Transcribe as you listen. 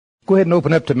go ahead and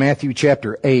open up to Matthew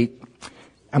chapter 8.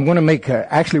 I'm going to make,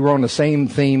 actually we're on the same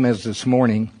theme as this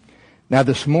morning. Now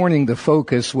this morning the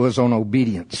focus was on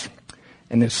obedience,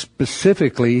 and it's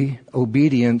specifically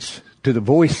obedience to the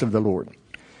voice of the Lord.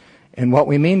 And what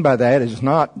we mean by that is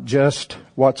not just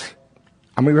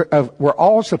we're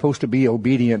all supposed to be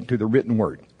obedient to the written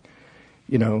word.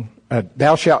 You know,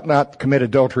 thou shalt not commit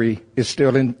adultery is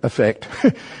still in effect,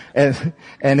 and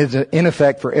it's in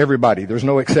effect for everybody. There's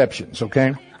no exceptions,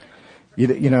 okay?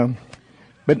 You know,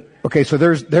 but okay, so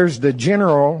there's the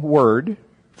general word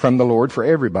from the Lord for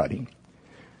everybody.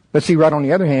 But see, right on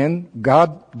the other hand,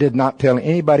 God did not tell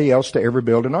anybody else to ever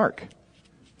build an ark.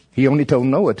 He only told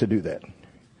Noah to do that.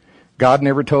 God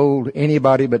never told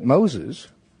anybody but Moses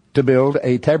to build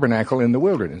a tabernacle in the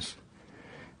wilderness.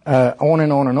 On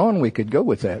and on and on we could go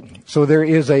with that. So there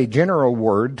is a general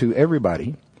word to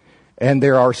everybody, and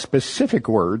there are specific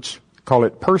words, call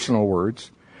it personal words,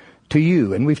 to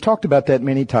you. And we've talked about that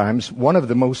many times. One of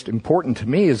the most important to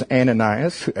me is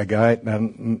Ananias, a guy,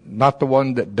 not the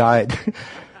one that died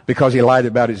because he lied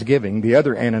about his giving, the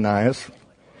other Ananias,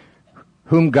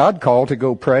 whom God called to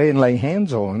go pray and lay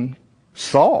hands on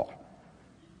Saul.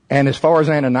 And as far as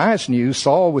Ananias knew,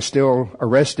 Saul was still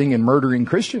arresting and murdering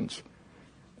Christians.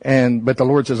 But the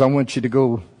Lord says, I want you to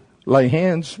go lay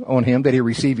hands on him that he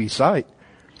receive his sight.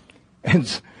 And,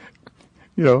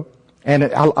 you know, and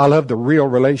I love the real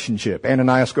relationship.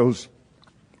 Ananias goes,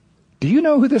 do you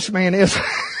know who this man is?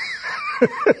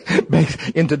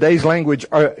 In today's language,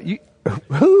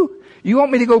 who? You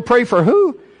want me to go pray for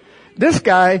who? This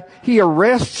guy, he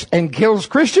arrests and kills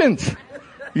Christians.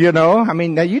 You know, I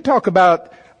mean, now you talk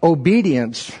about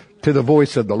obedience to the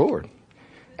voice of the Lord.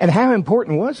 And how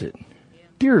important was it?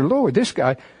 Dear Lord, this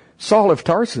guy, Saul of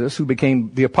Tarsus, who became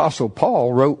the Apostle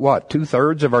Paul, wrote what,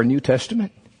 2/3 of our New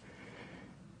Testament?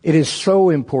 It is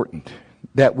so important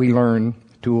that we learn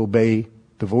to obey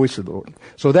the voice of the Lord.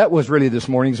 So that was really this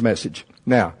morning's message.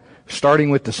 Now, starting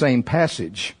with the same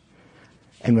passage,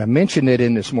 and I mentioned it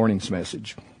in this morning's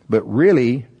message, but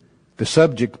really the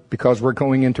subject, because we're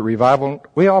going into revival,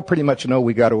 we all pretty much know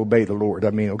we got to obey the Lord. I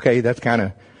mean, okay, that's kind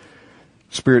of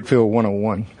Spirit-filled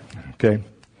 101, okay?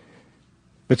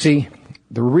 But see,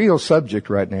 the real subject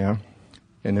right now,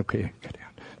 and okay,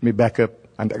 let me back up.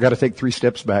 I got to take 3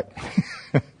 steps back.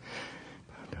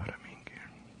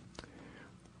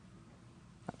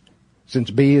 Since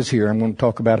B is here, I'm going to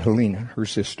talk about Helena, her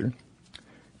sister.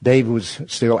 Dave was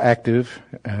still active.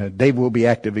 Dave will be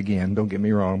active again, don't get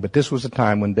me wrong. But this was a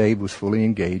time when Dave was fully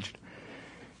engaged.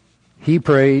 He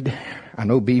prayed. I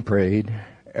know B prayed.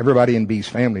 Everybody in B's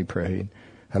family prayed.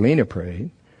 Helena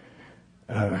prayed.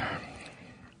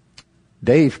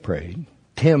 Dave prayed.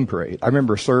 Tim prayed. I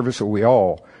remember a service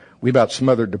where we about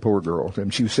smothered the poor girl.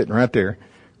 And she was sitting right there.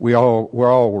 We all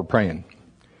were praying.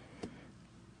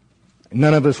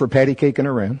 None of us were patty caking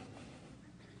around.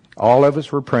 All of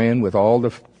us were praying with all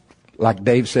the, like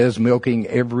Dave says, milking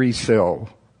every cell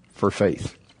for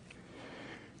faith.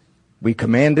 We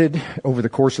commanded over the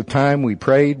course of time. We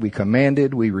prayed, we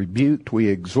commanded, we rebuked, we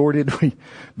exhorted. We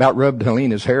about rubbed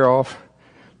Helena's hair off,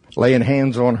 laying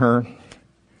hands on her.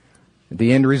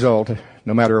 The end result,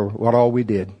 no matter what all we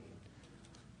did,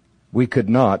 we could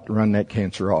not run that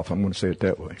cancer off. I'm going to say it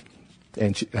that way.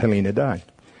 And Helena died.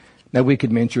 Now we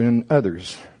could mention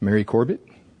others. Mary Corbett,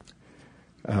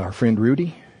 our friend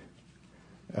Rudy,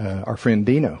 our friend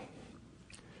Dino,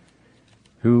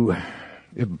 but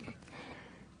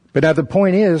now the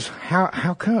point is,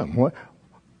 how come? What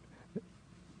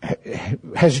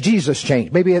has Jesus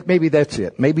changed? Maybe that's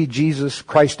it. Maybe Jesus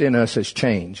Christ in us has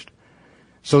changed,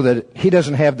 so that he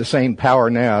doesn't have the same power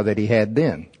now that he had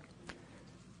then.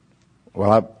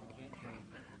 Well,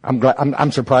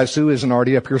 I'm surprised Sue isn't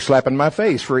already up here slapping my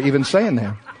face for even saying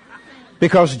that.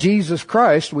 Because Jesus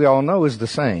Christ, we all know, is the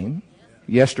same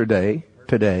yesterday,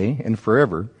 today, and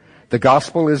forever. The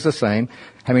gospel is the same.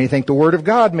 How many think the Word of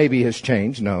God maybe has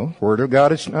changed? No, Word of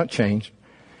God has not changed.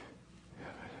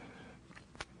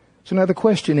 So now the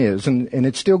question is, and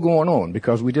it's still going on,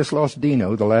 because we just lost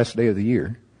Dino the last day of the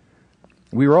year.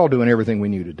 We were all doing everything we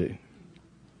knew to do.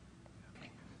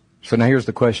 So now here's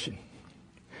the question.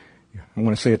 I'm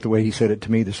going to say it the way he said it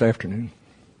to me this afternoon.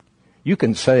 You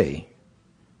can say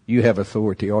you have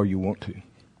authority all you want to.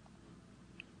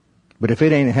 But if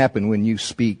it ain't happened when you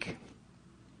speak,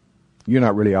 you're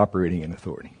not really operating in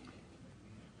authority.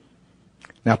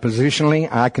 Now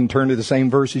positionally, I can turn to the same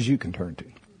verses you can turn to.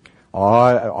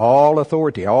 All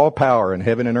authority, all power in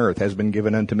heaven and earth has been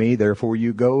given unto me, therefore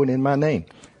you go and in my name.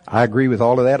 I agree with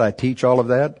all of that. I teach all of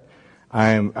that.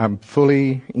 I'm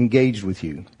fully engaged with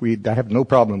you. I have no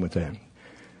problem with that.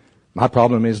 My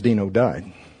problem is Dino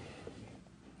died.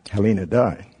 Helena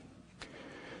died.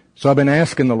 So I've been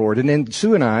asking the Lord, and then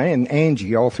Sue and I and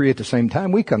Angie, all three at the same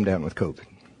time, we come down with COVID.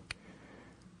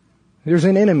 There's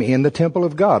an enemy in the temple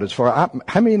of God.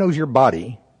 How many knows your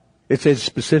body? It says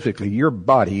specifically, your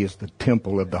body is the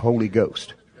temple of the Holy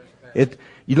Ghost.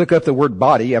 You look up the word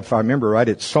body, if I remember right,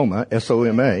 it's soma,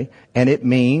 S-O-M-A, and it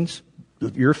means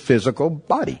your physical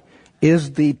body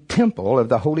is the temple of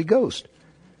the Holy Ghost.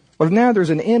 Well, now there's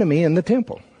an enemy in the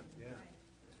temple.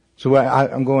 So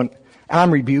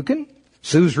I'm rebuking.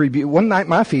 Sue's rebuking. One night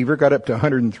my fever got up to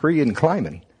 103 and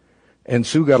climbing. And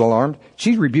Sue got alarmed.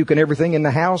 She's rebuking everything in the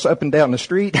house, up and down the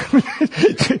street.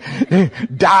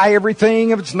 Die everything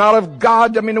if it's not of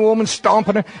God. I mean, the woman's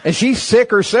stomping her. And she's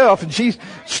sick herself, and she's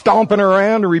stomping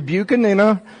around and rebuking,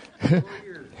 And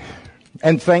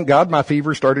thank God my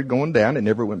fever started going down and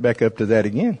never went back up to that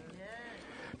again.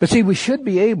 But see, we should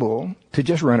be able to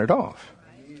just run it off.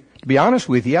 To be honest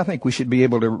with you, I think we should be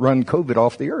able to run COVID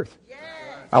off the earth.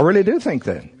 I really do think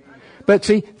that. But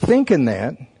see, thinking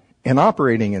that and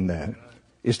operating in that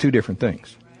is two different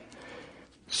things.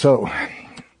 So,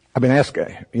 I've been asked,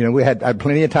 I had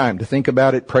plenty of time to think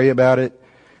about it, pray about it.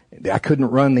 I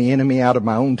couldn't run the enemy out of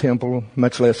my own temple,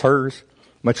 much less hers,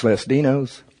 much less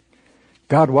Dino's.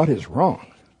 God, what is wrong?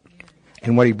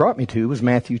 And what he brought me to was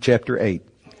Matthew chapter 8,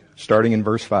 starting in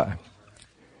verse 5.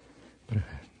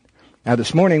 Now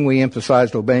this morning we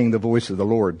emphasized obeying the voice of the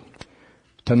Lord.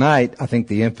 Tonight, I think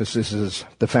the emphasis is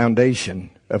the foundation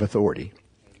of authority.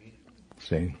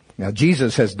 See? Now,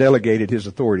 Jesus has delegated his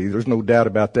authority. There's no doubt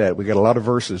about that. We got a lot of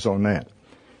verses on that.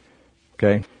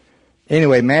 Okay?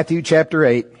 Anyway, Matthew chapter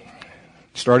 8,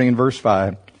 starting in verse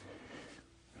 5.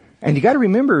 And you got to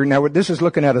remember, now this is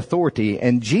looking at authority,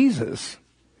 and Jesus,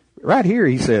 right here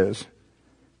he says,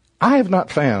 I have not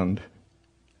found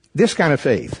this kind of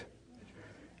faith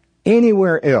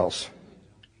anywhere else.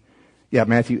 Yeah,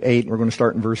 Matthew 8, we're going to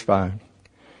start in verse 5.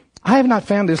 I have not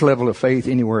found this level of faith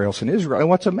anywhere else in Israel. And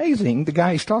what's amazing, the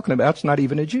guy he's talking about is not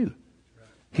even a Jew.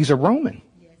 He's a Roman.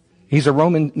 He's a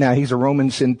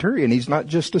Roman centurion. He's not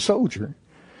just a soldier.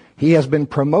 He has been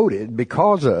promoted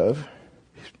because of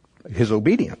his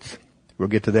obedience. We'll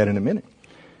get to that in a minute.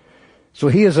 So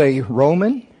he is a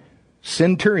Roman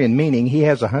centurion, meaning he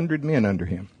has 100 men under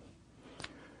him.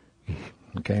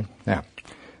 Okay, now,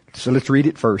 so let's read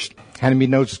it first. How many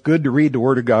knows it's good to read the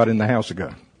Word of God in the house of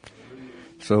God?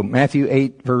 So Matthew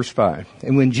 8, verse 5.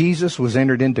 And when Jesus was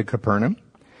entered into Capernaum,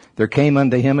 there came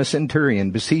unto him a centurion,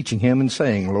 beseeching him and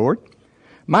saying, Lord,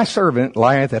 my servant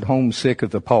lieth at home sick of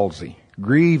the palsy,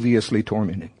 grievously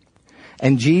tormented.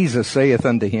 And Jesus saith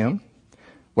unto him,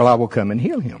 well, I will come and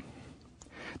heal him.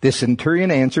 The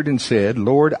centurion answered and said,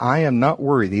 Lord, I am not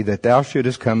worthy that thou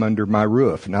shouldest come under my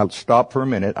roof. Now stop for a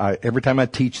minute. Every time I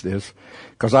teach this,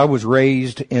 because I was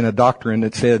raised in a doctrine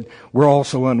that said we're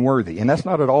also unworthy. And that's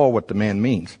not at all what the man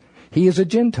means. He is a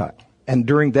Gentile. And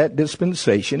during that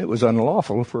dispensation, it was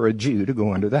unlawful for a Jew to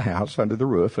go under the house, under the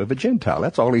roof of a Gentile.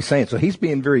 That's all he's saying. So he's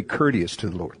being very courteous to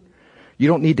the Lord. You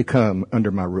don't need to come under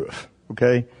my roof.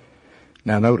 Okay?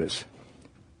 Now notice.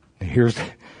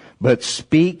 But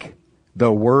speak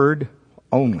the word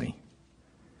only,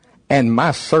 and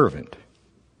my servant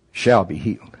shall be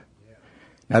healed.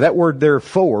 Now that word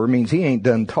therefore means he ain't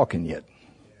done talking yet.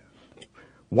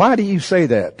 Why do you say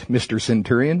that, Mr.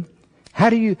 Centurion?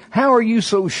 How are you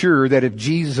so sure that if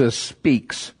Jesus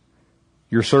speaks,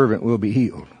 your servant will be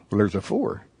healed? Well, there's a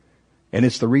for. And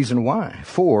it's the reason why.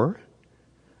 For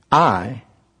I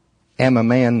am a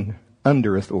man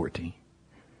under authority,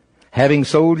 having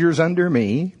soldiers under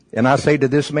me, and I say to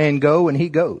this man, go, and he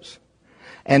goes.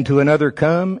 And to another,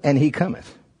 come, and he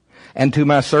cometh. And to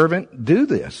my servant, do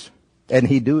this, and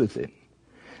he doeth it.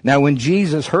 Now when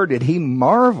Jesus heard it, he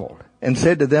marveled, and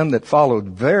said to them that followed,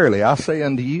 verily I say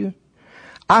unto you,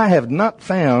 I have not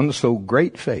found so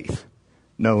great faith,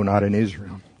 no, not in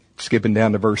Israel. Skipping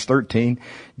down to verse 13,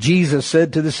 Jesus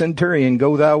said to the centurion,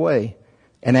 go thy way,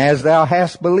 and as thou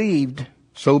hast believed,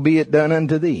 so be it done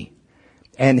unto thee.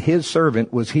 And his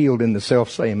servant was healed in the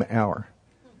selfsame hour.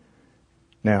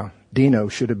 Now, Dino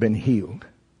should have been healed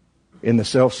in the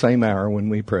selfsame hour when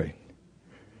we prayed.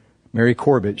 Mary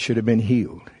Corbett should have been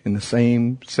healed in the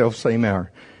selfsame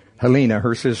hour. Helena,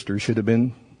 her sister, should have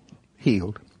been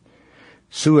healed.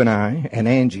 Sue and I and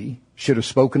Angie should have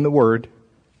spoken the word,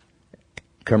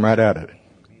 come right out of it.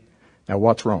 Now,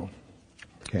 what's wrong?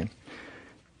 Okay.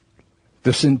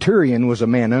 The centurion was a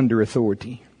man under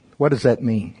authority. What does that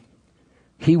mean?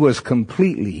 He was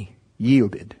completely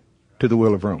yielded to the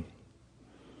will of Rome.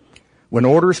 When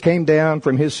orders came down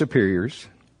from his superiors,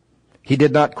 he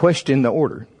did not question the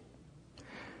order.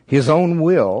 His own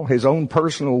will, his own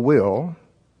personal will,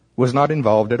 was not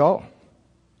involved at all.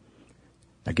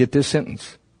 Now get this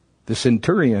sentence. The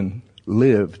centurion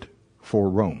lived for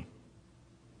Rome.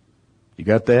 You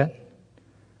got that?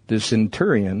 The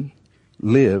centurion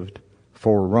lived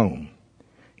for Rome.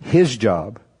 His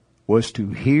job was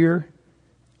to hear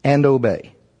and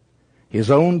obey.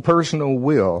 His own personal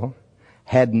will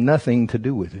had nothing to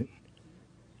do with it.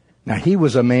 Now, he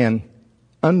was a man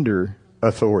under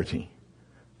authority,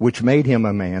 which made him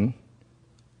a man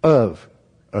of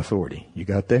authority. You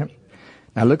got that?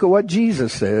 Now, look at what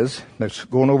Jesus says. Let's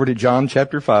going over to John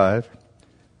chapter 5.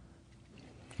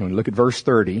 And look at verse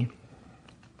 30.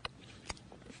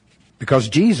 Because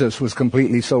Jesus was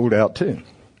completely sold out too.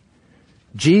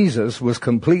 Jesus was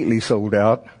completely sold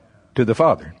out to the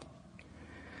Father.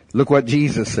 Look what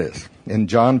Jesus says in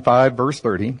John 5 verse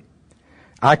 30.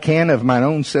 I can of mine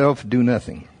own self do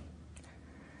nothing.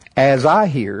 As I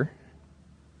hear,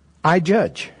 I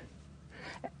judge.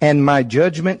 And my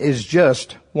judgment is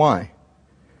just. Why?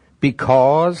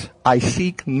 Because I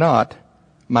seek not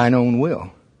mine own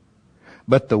will,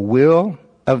 but the will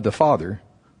of the Father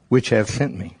which hath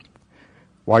sent me.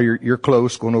 While you're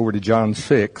close, going over to John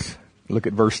 6, look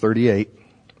at verse 38.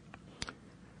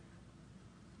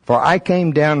 For I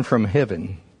came down from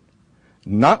heaven,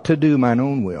 not to do mine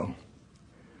own will,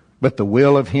 but the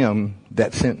will of him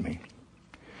that sent me.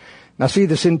 Now see,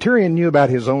 the centurion knew about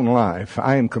his own life.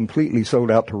 I am completely sold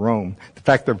out to Rome. In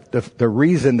fact, the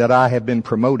reason that I have been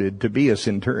promoted to be a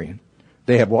centurion,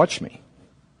 they have watched me.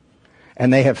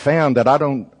 And they have found that I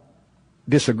don't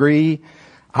disagree.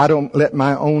 I don't let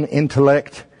my own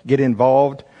intellect get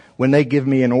involved. When they give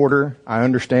me an order, I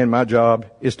understand my job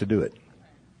is to do it.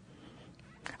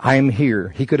 I am here.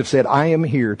 He could have said, I am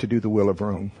here to do the will of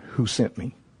Rome, who sent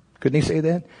me. Couldn't he say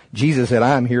that? Jesus said,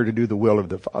 I am here to do the will of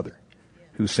the Father,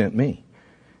 who sent me.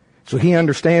 So he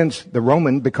understands the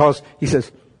Roman because he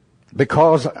says,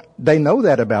 because they know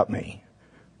that about me.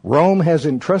 Rome has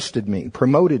entrusted me,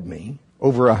 promoted me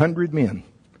over 100 men.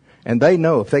 And they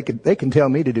know if they can tell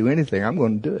me to do anything, I'm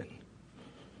going to do it.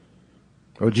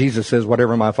 Well, Jesus says,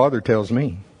 whatever my Father tells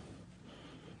me,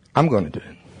 I'm going to do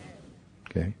it.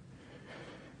 Okay.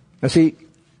 Now see,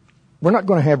 we're not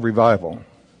going to have revival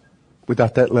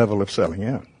without that level of selling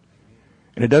out.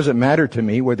 And it doesn't matter to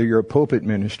me whether you're a pulpit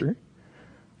minister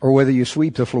or whether you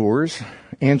sweep the floors,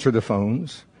 answer the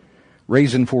phones,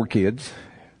 raising 4 kids.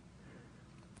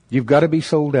 You've got to be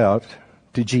sold out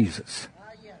to Jesus.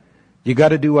 You got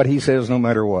to do what he says no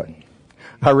matter what.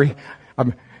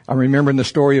 I'm remembering the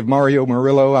story of Mario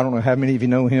Murillo. I don't know how many of you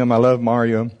know him. I love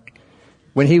Mario.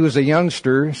 When he was a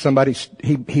youngster,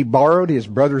 he borrowed his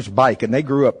brother's bike, and they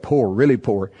grew up poor, really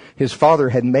poor. His father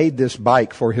had made this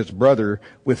bike for his brother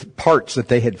with parts that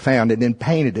they had found and then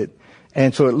painted it.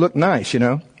 And so it looked nice, you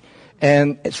know.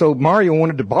 And so Mario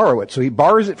wanted to borrow it. So he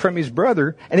borrows it from his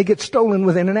brother, and it gets stolen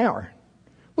within an hour.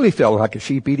 Well, he felt like a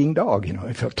sheep-eating dog, you know.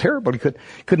 He felt terrible. He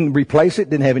couldn't replace it,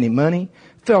 didn't have any money.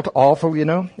 Felt awful, you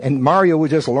know. And Mario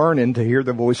was just learning to hear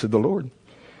the voice of the Lord.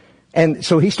 And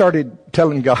so he started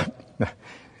telling God,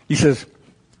 he says,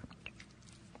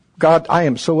 God, I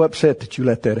am so upset that you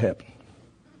let that happen.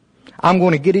 I'm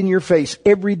going to get in your face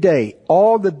every day,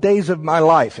 all the days of my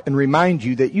life, and remind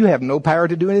you that you have no power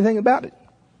to do anything about it.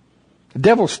 The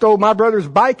devil stole my brother's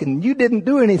bike and you didn't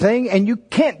do anything and you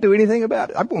can't do anything about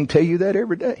it. I'm going to tell you that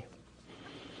every day.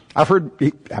 I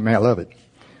love it.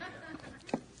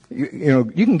 You know,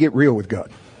 you can get real with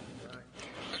God.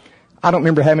 I don't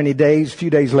remember how many days, a few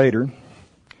days later.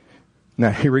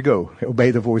 Now, here we go.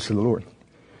 Obey the voice of the Lord.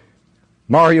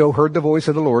 Mario heard the voice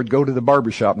of the Lord go to the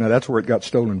barbershop. Now, that's where it got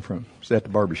stolen from. It's at the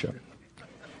barbershop.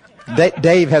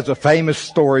 Dave has a famous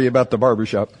story about the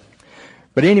barbershop.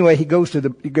 But anyway,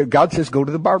 God says, go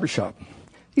to the barbershop.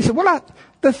 He said,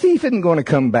 the thief isn't going to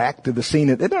come back to the scene.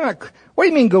 What do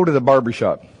you mean go to the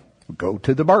barbershop? Go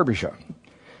to the barbershop.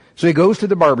 So he goes to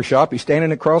the barbershop. He's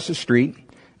standing across the street.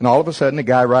 And all of a sudden, a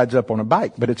guy rides up on a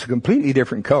bike. But it's a completely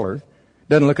different color.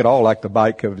 Doesn't look at all like the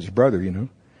bike of his brother, you know.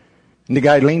 And the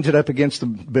guy leans it up against the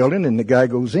building, and the guy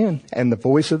goes in. And the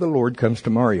voice of the Lord comes to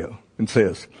Mario and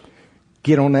says,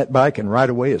 get on that bike and ride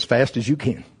away as fast as you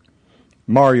can.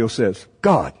 Mario says,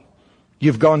 God,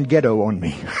 you've gone ghetto on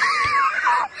me.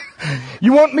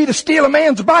 You want me to steal a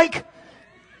man's bike?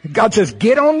 God says,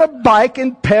 get on the bike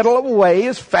and pedal away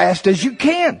as fast as you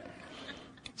can.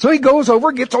 So he goes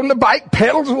over, gets on the bike,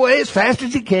 pedals away as fast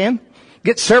as he can,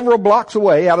 gets several blocks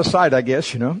away, out of sight, I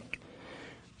guess, you know.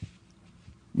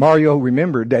 Mario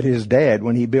remembered that his dad,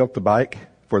 when he built the bike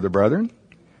for the brethren,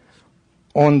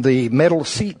 on the metal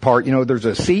seat part, you know, there's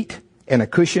a seat and a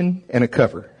cushion and a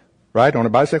cover. Right, on a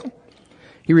bicycle?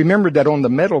 He remembered that on the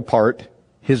metal part,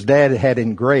 his dad had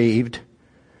engraved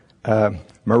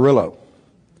Murillo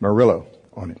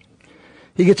on it.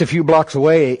 He gets a few blocks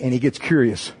away and he gets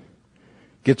curious.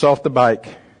 Gets off the bike.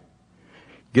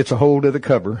 Gets a hold of the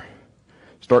cover.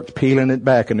 Starts peeling it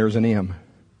back and there's an M.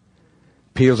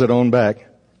 Peels it on back.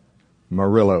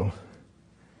 Murillo.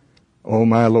 Oh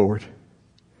my Lord.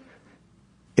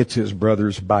 It's his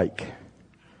brother's bike.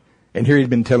 And here he'd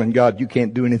been telling God, you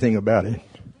can't do anything about it.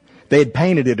 They had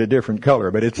painted it a different color,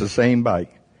 but it's the same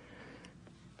bike.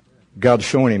 God's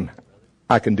showing him,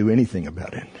 I can do anything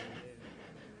about it.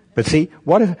 But see,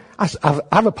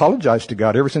 I've apologized to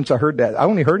God ever since I heard that. I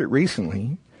only heard it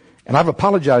recently. And I've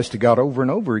apologized to God over and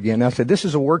over again. I said, this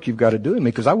is a work you've got to do in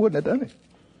me because I wouldn't have done it.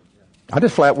 I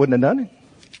just flat wouldn't have done it.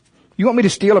 You want me to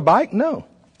steal a bike? No.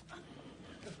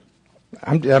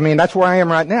 I mean, that's where I am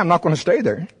right now. I'm not going to stay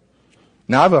there.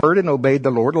 Now, I've heard and obeyed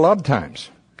the Lord a lot of times.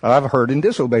 I've heard and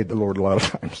disobeyed the Lord a lot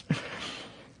of times.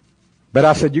 But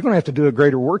I said, you're going to have to do a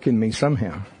greater work in me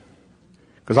somehow.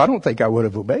 Because I don't think I would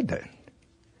have obeyed that.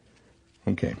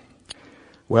 Okay.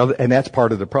 Well, and that's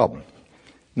part of the problem.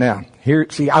 Now, here,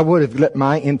 see, I would have let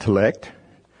my intellect,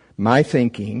 my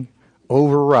thinking,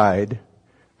 override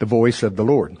the voice of the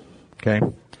Lord. Okay?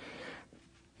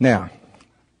 Now,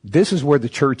 this is where the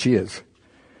church is.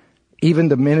 Even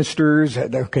the ministers,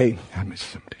 okay,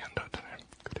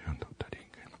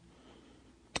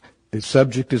 the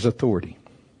subject is authority.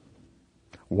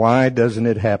 Why doesn't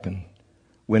it happen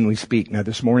when we speak? Now,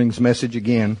 this morning's message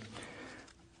again,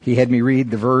 he had me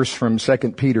read the verse from 2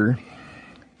 Peter.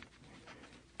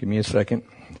 Give me a second.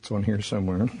 It's on here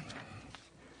somewhere.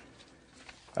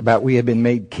 About we have been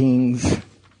made kings.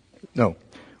 No,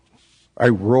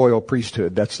 a royal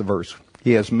priesthood. That's the verse.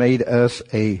 He has made us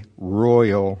a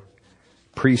royal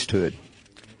priesthood.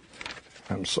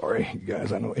 I'm sorry, you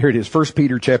guys. I know. Here it is. 1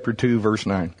 Peter chapter 2, verse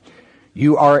 9.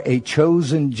 You are a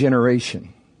chosen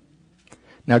generation.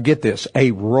 Now get this.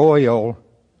 A royal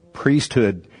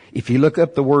priesthood. If you look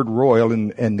up the word royal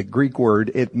and the Greek word,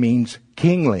 it means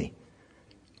kingly.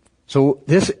 So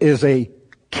this is a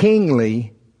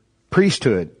kingly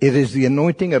priesthood. It is the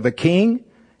anointing of a king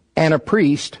and a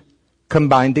priest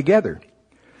combined together.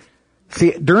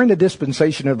 See, during the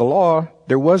dispensation of the law,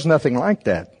 there was nothing like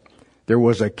that. There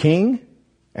was a king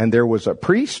and there was a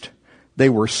priest. They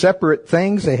were separate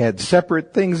things. They had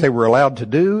separate things they were allowed to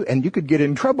do, and you could get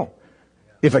in trouble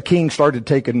if a king started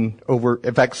taking over.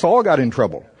 In fact, Saul got in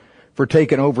trouble for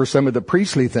taking over some of the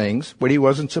priestly things when he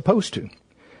wasn't supposed to.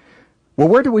 Well,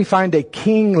 where do we find a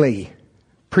kingly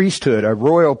priesthood, a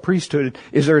royal priesthood?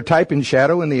 Is there a type and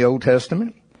shadow in the Old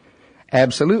Testament?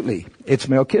 Absolutely. It's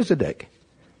Melchizedek.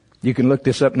 You can look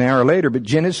this up now or later, but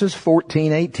Genesis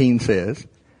 14:18 says,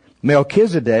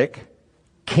 Melchizedek,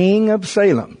 king of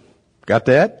Salem. Got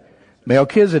that?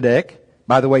 Melchizedek,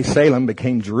 by the way, Salem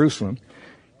became Jerusalem.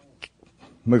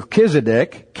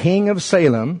 Melchizedek, king of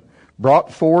Salem,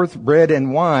 brought forth bread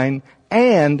and wine,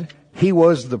 and he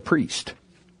was the priest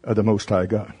of the Most High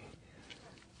God.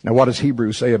 Now what does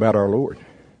Hebrews say about our Lord?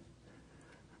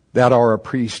 Thou art a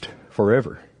priest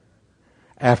forever,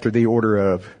 after the order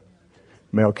of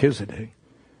Melchizedek.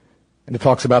 And it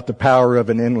talks about the power of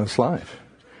an endless life.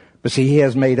 But see, he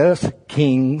has made us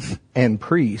kings and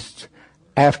priests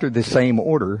after the same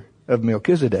order of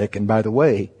Melchizedek. And by the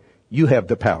way, you have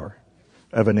the power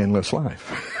of an endless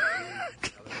life.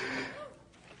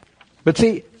 But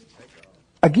see,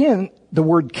 again, the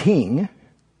word king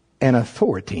and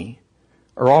authority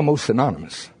are almost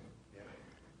synonymous.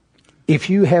 If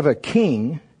you have a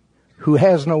king who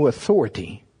has no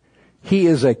authority, he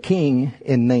is a king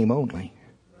in name only.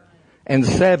 And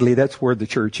sadly, that's where the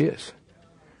church is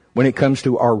when it comes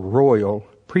to our royal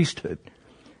priesthood.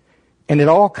 And it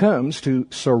all comes to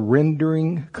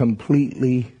surrendering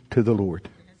completely to the Lord.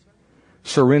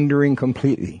 Surrendering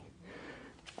completely.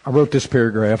 I wrote this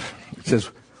paragraph. It says,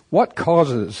 what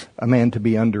causes a man to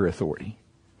be under authority?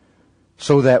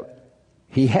 So that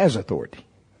he has authority.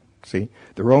 See,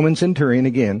 the Roman centurion,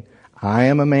 again, I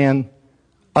am a man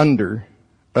under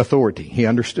authority. He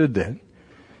understood that.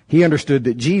 He understood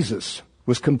that Jesus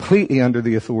was completely under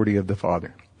the authority of the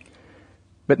Father.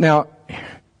 But now,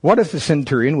 what if the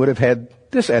centurion would have had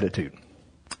this attitude?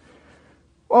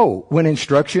 Oh, when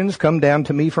instructions come down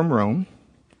to me from Rome,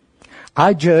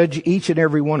 I judge each and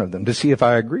every one of them to see if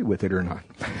I agree with it or not.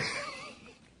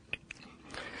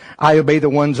 I obey the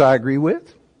ones I agree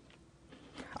with.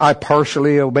 I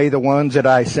partially obey the ones that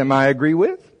I semi-agree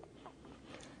with.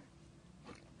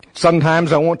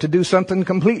 Sometimes I want to do something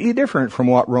completely different from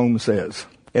what Rome says.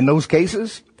 In those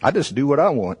cases, I just do what I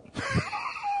want.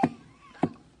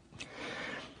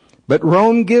 But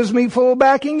Rome gives me full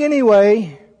backing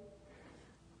anyway.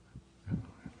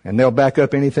 And they'll back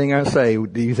up anything I say.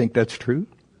 Do you think that's true?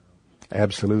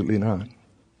 Absolutely not.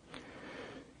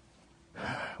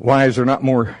 Why is there not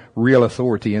more real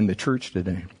authority in the church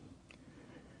today?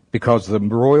 Because the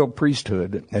royal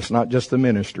priesthood, that's not just the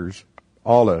ministers,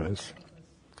 all of us,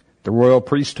 the royal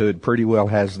priesthood pretty well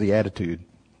has the attitude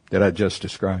that I just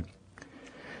described.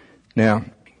 Now,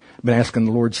 I've been asking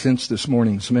the Lord since this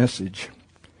morning's message,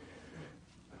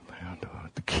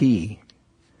 the key,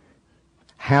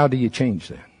 how do you change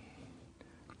that?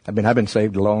 I've been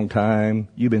saved a long time.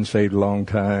 You've been saved a long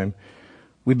time.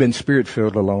 We've been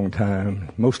Spirit-filled a long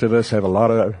time. Most of us have a lot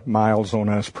of miles on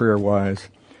us prayer-wise.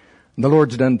 The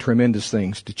Lord's done tremendous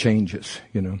things to change us,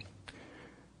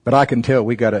 But I can tell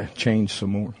we got to change some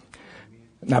more.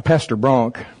 Now, Pastor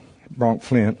Bronk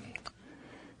Flint,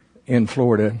 in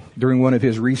Florida, during one of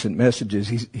his recent messages,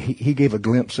 he gave a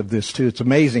glimpse of this too. It's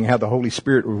amazing how the Holy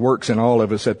Spirit works in all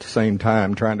of us at the same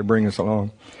time, trying to bring us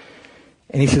along.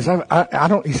 And he says, I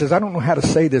don't know how to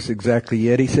say this exactly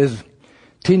yet. He says,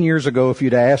 10 years ago, if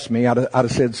you'd asked me, I'd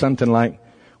have said something like,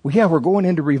 well, yeah, we're going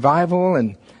into revival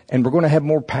and we're going to have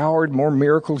more power and more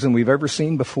miracles than we've ever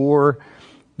seen before.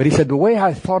 But he said, the way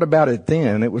I thought about it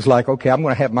then, it was like, okay, I'm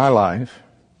going to have my life,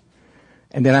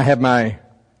 and then I have my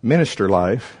minister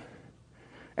life,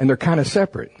 and they're kind of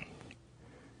separate.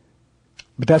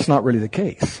 But that's not really the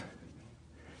case.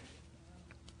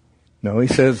 No, he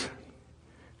says,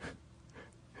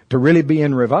 to really be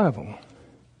in revival,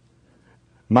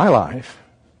 my life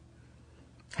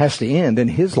has to end,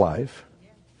 and his life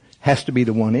has to be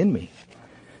the one in me.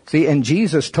 See, and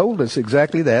Jesus told us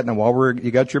exactly that. Now, while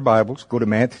you got your Bibles, go to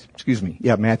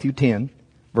Matthew 10,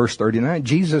 verse 39.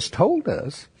 Jesus told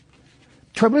us.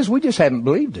 Trouble is, we just haven't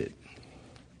believed it.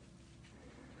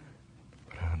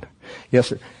 Yes,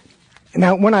 sir.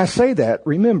 Now, when I say that,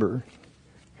 remember,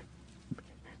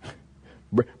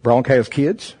 Bronk has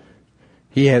kids.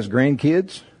 He has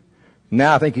grandkids.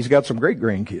 Now I think he's got some great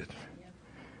grandkids.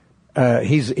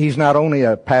 He's not only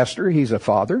a pastor, he's a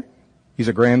father. He's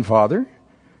a grandfather.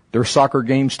 There's soccer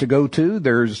games to go to.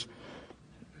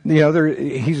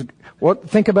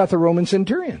 Think about the Roman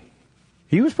centurion.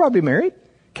 He was probably married.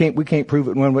 We can't prove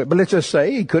it one way, but let's just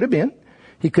say he could have been.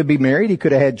 He could be married. He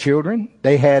could have had children.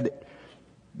 They had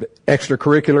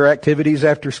extracurricular activities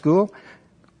after school.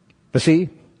 But see,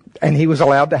 and he was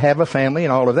allowed to have a family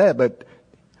and all of that, but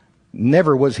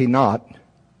never was he not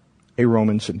a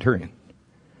Roman centurion.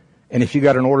 And if you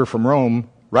got an order from Rome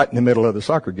right in the middle of the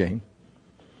soccer game,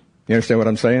 you understand what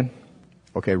I'm saying?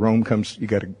 Okay, Rome comes, you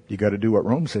gotta do what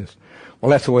Rome says. Well,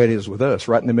 that's the way it is with us,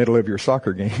 right in the middle of your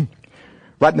soccer game.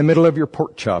 Right in the middle of your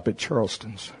pork chop at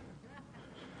Charleston's.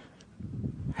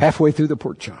 Halfway through the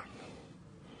pork chop.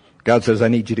 God says, I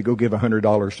need you to go give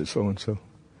 $100 to so-and-so.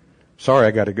 Sorry,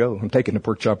 I gotta go. I'm taking the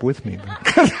pork chop with me.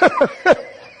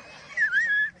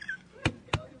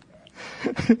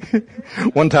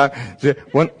 One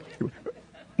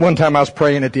time I was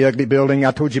praying at the Ugly Building. I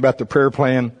told you about the prayer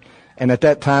plan. And at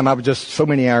that time, I was just so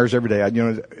many hours every day. I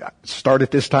start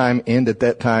at this time, end at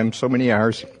that time, so many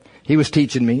hours. He was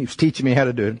teaching me how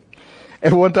to do it.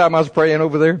 And one time I was praying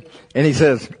over there, and he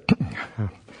says,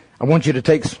 I want you to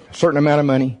take a certain amount of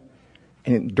money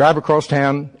and drive across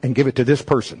town and give it to this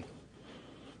person.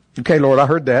 Okay, Lord, I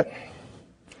heard that.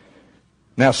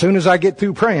 Now, as soon as I get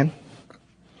through praying,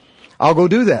 I'll go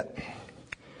do that.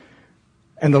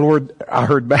 And the Lord, I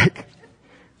heard back,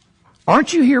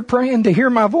 aren't you here praying to hear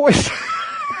my voice?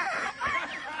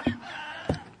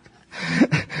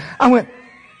 I went,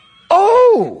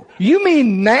 oh, you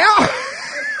mean now?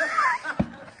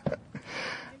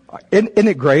 Isn't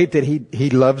it great that He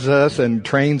loves us and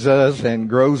trains us and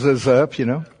grows us up,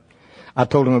 I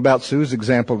told him about Sue's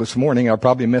example this morning. I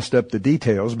probably messed up the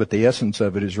details, but the essence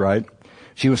of it is right.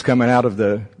 She was coming out of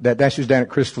she was down at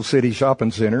Crystal City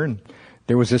Shopping Center, and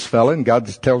there was this fella, and God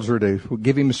tells her to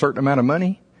give him a certain amount of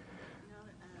money.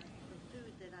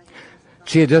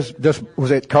 She had just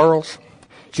was at Carl's.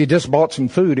 She had just bought some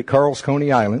food at Carl's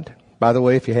Coney Island. By the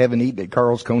way, if you haven't eaten at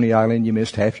Carl's Coney Island, you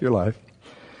missed half your life.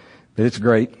 But it's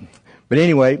great. But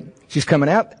anyway, she's coming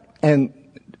out, and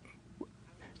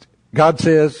God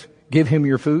says, give him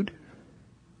your food.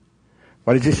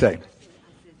 What did he say?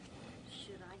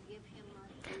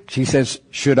 She says,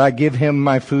 should I give him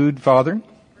my food, Father? And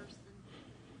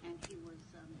he was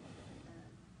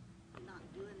not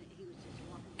doing it. He was just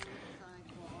walking on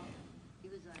the sidewalk. He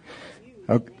was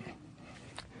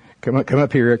Okay. Come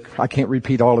up here. I can't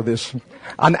repeat all of this.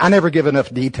 I never give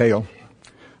enough detail.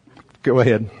 Go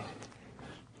ahead.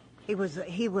 He was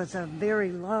a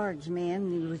very large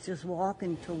man. He was just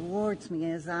walking towards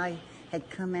me as I had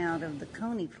come out of the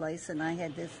coney place, and I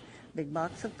had this big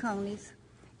box of conies,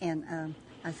 and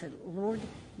I said, Lord,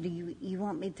 do you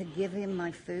want me to give him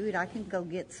my food? I can go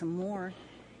get some more.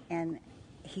 And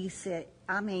he said,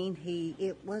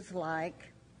 it was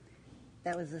like,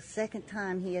 that was the second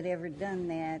time he had ever done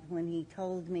that when he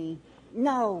told me,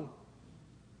 no.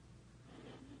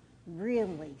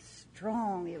 Really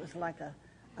strong. It was like a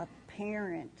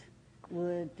parent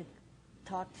would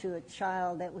talk to a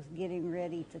child that was getting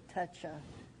ready to touch a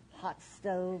hot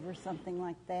stove or something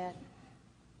like that.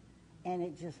 And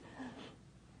it just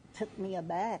took me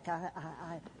aback.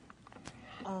 I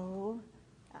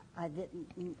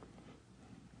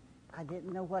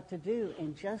didn't know what to do.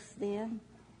 And just then,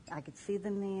 I could see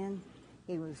the man.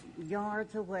 He was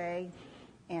yards away,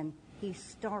 and he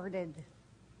started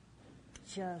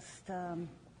just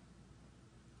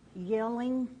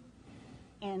yelling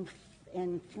and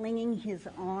flinging his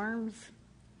arms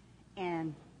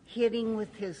and hitting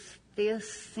with his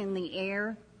fists in the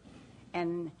air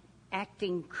and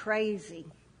acting crazy.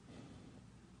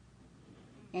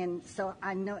 And so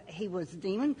I know he was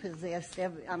demon-possessed.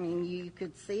 You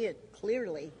could see it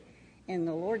clearly. And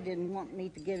the Lord didn't want me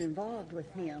to get involved with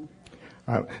him.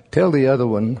 Tell the other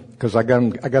one, because I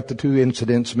got the two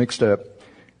incidents mixed up.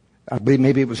 I believe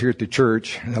maybe it was here at the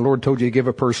church. The Lord told you to give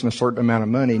a person a certain amount of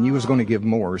money, and you was going to give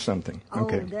more or something.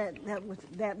 Okay.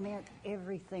 That meant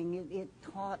everything. It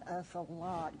taught us a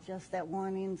lot. Just that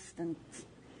one instance,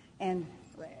 and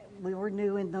we were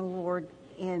new in the Lord,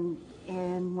 and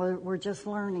we're just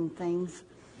learning things.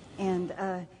 And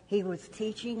He was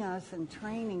teaching us and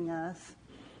training us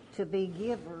to be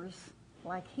givers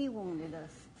like He wanted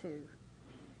us to,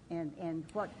 and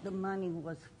what the money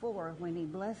was for when He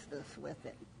blessed us with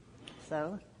it.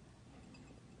 So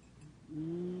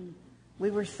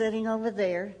we were sitting over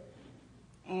there,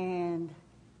 and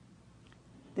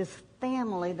this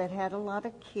family that had a lot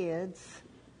of kids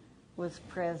was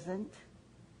present,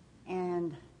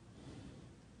 and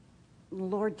the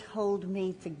Lord told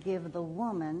me to give the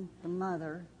woman, the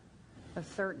mother, a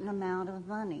certain amount of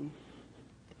money.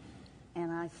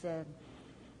 And I said,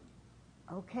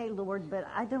 okay, Lord, but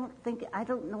I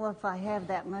don't know if I have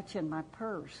that much in my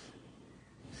purse.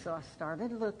 So I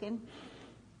started looking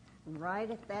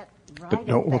right at that.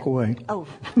 Don't look away. Oh,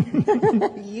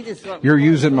 you just. You're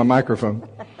using my microphone.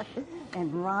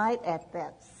 And right at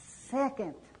that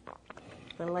second,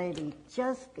 the lady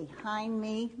just behind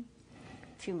me,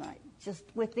 just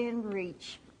within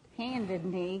reach, handed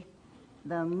me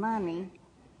the money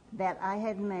that I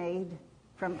had made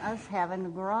from us having a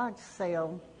garage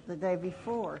sale the day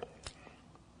before.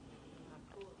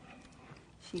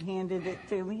 She handed it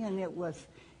to me, and it was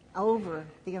over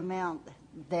the amount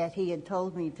that He had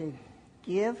told me to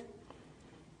give.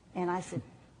 And I said,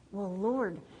 well,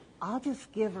 Lord, I'll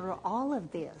just give her all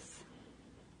of this.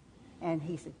 And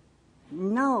He said,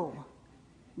 no,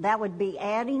 that would be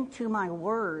adding to my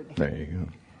word. There you go.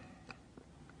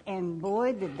 And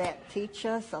boy, did that teach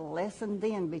us a lesson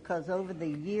then, because over the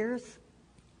years,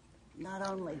 not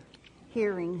only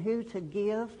hearing who to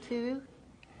give to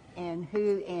and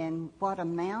who and what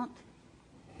amount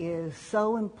is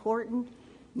so important.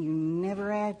 You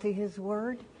never add to His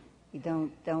word. You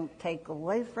don't take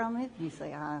away from it. You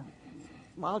say,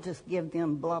 I'll just give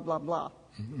them blah, blah, blah.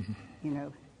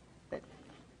 But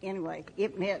anyway,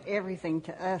 it meant everything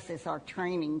to us as our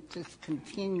training just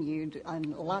continued,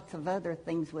 and lots of other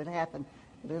things would happen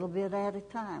a little bit at a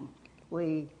time.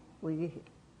 We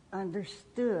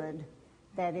understood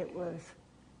that it was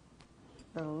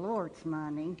the Lord's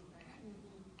money,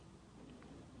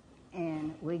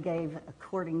 and we gave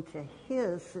according to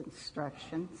His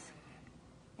instructions,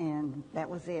 and that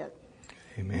was it.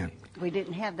 Amen. We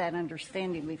didn't have that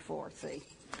understanding before, see.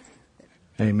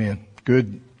 Amen.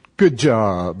 Good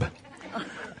job.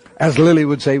 As Lily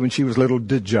would say when she was little,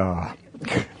 good job.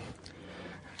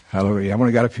 Hallelujah. I've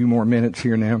only got a few more minutes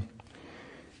here now.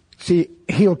 See,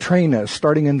 He'll train us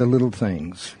starting in the little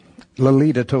things.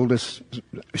 Lolita told us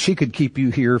she could keep you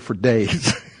here for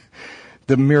days.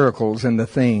 The miracles and the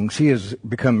things. She has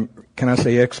become, can I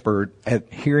say, expert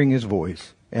at hearing His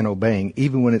voice and obeying,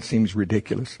 even when it seems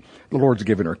ridiculous. The Lord's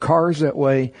given her cars that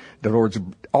way. The Lord's,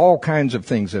 all kinds of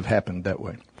things have happened that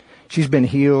way. She's been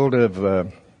healed of,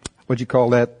 what'd you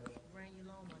call that?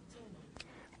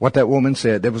 What that woman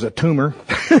said. There was a tumor,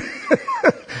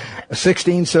 a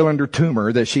 16-cylinder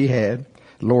tumor that she had.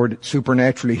 The Lord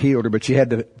supernaturally healed her, but she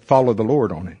had to follow the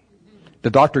Lord on it. The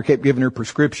doctor kept giving her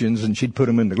prescriptions, and she'd put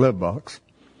them in the glove box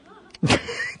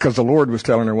because the Lord was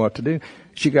telling her what to do.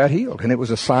 She got healed, and it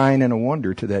was a sign and a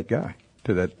wonder to that guy,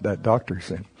 to that doctor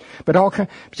said. But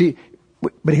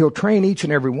but He'll train each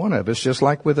and every one of us, just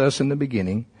like with us in the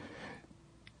beginning,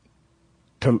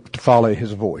 to follow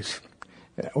His voice.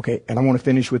 Okay, and I want to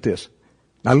finish with this.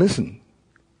 Now listen,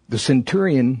 the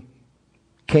centurion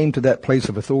came to that place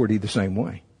of authority the same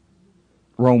way.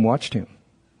 Rome watched him.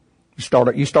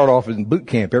 You start off in boot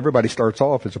camp. Everybody starts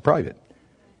off as a private.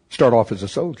 You start off as a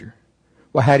soldier.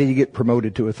 Well, how do you get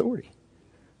promoted to authority?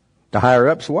 The higher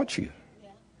ups watch you.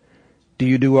 Do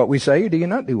you do what we say or do you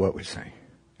not do what we say?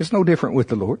 It's no different with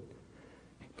the Lord.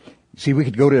 See, we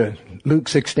could go to Luke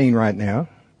 16 right now,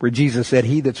 where Jesus said,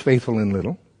 he that's faithful in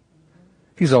little,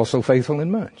 he's also faithful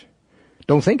in much.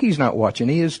 Don't think he's not watching.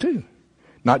 He is too.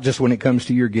 Not just when it comes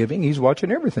to your giving. He's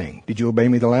watching everything. Did you obey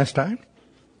me the last time?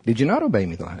 Did you not obey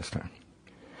me the last time?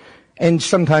 And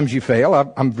sometimes you fail.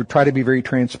 I'm try to be very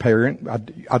transparent.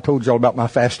 I told you all about my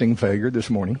fasting failure this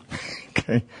morning.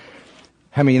 Okay.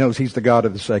 How many knows he's the God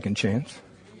of the second chance?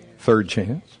 Third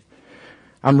chance.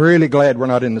 I'm really glad we're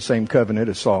not in the same covenant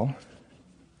as Saul.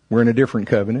 We're in a different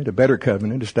covenant, a better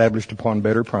covenant established upon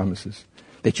better promises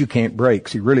that you can't break.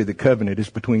 See, really the covenant is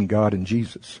between God and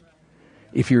Jesus.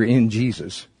 If you're in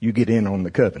Jesus, you get in on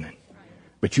the covenant.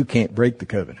 But you can't break the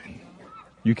covenant.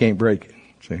 You can't break it.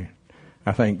 See,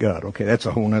 I thank God. Okay, that's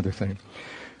a whole other thing.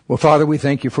 Well, Father, we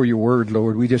thank you for your word,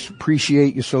 Lord. We just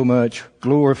appreciate you so much.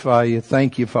 Glorify you.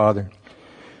 Thank you, Father.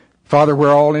 Father,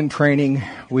 we're all in training.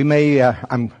 We may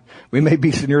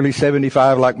be nearly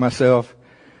 75 like myself,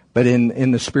 but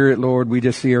in the Spirit, Lord, we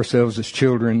just see ourselves as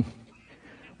children.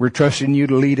 We're trusting you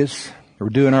to lead us. We're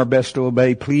doing our best to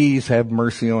obey. Please have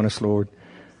mercy on us, Lord.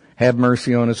 Have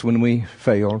mercy on us when we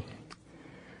fail.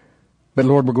 But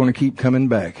Lord, we're going to keep coming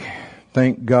back.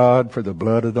 Thank God for the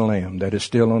blood of the Lamb that is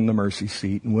still on the mercy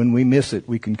seat. And when we miss it,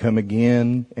 we can come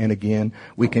again and again.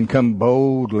 We can come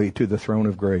boldly to the throne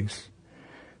of grace,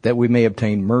 that we may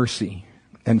obtain mercy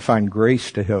and find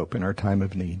grace to help in our time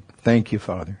of need. Thank you,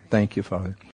 Father. Thank you, Father.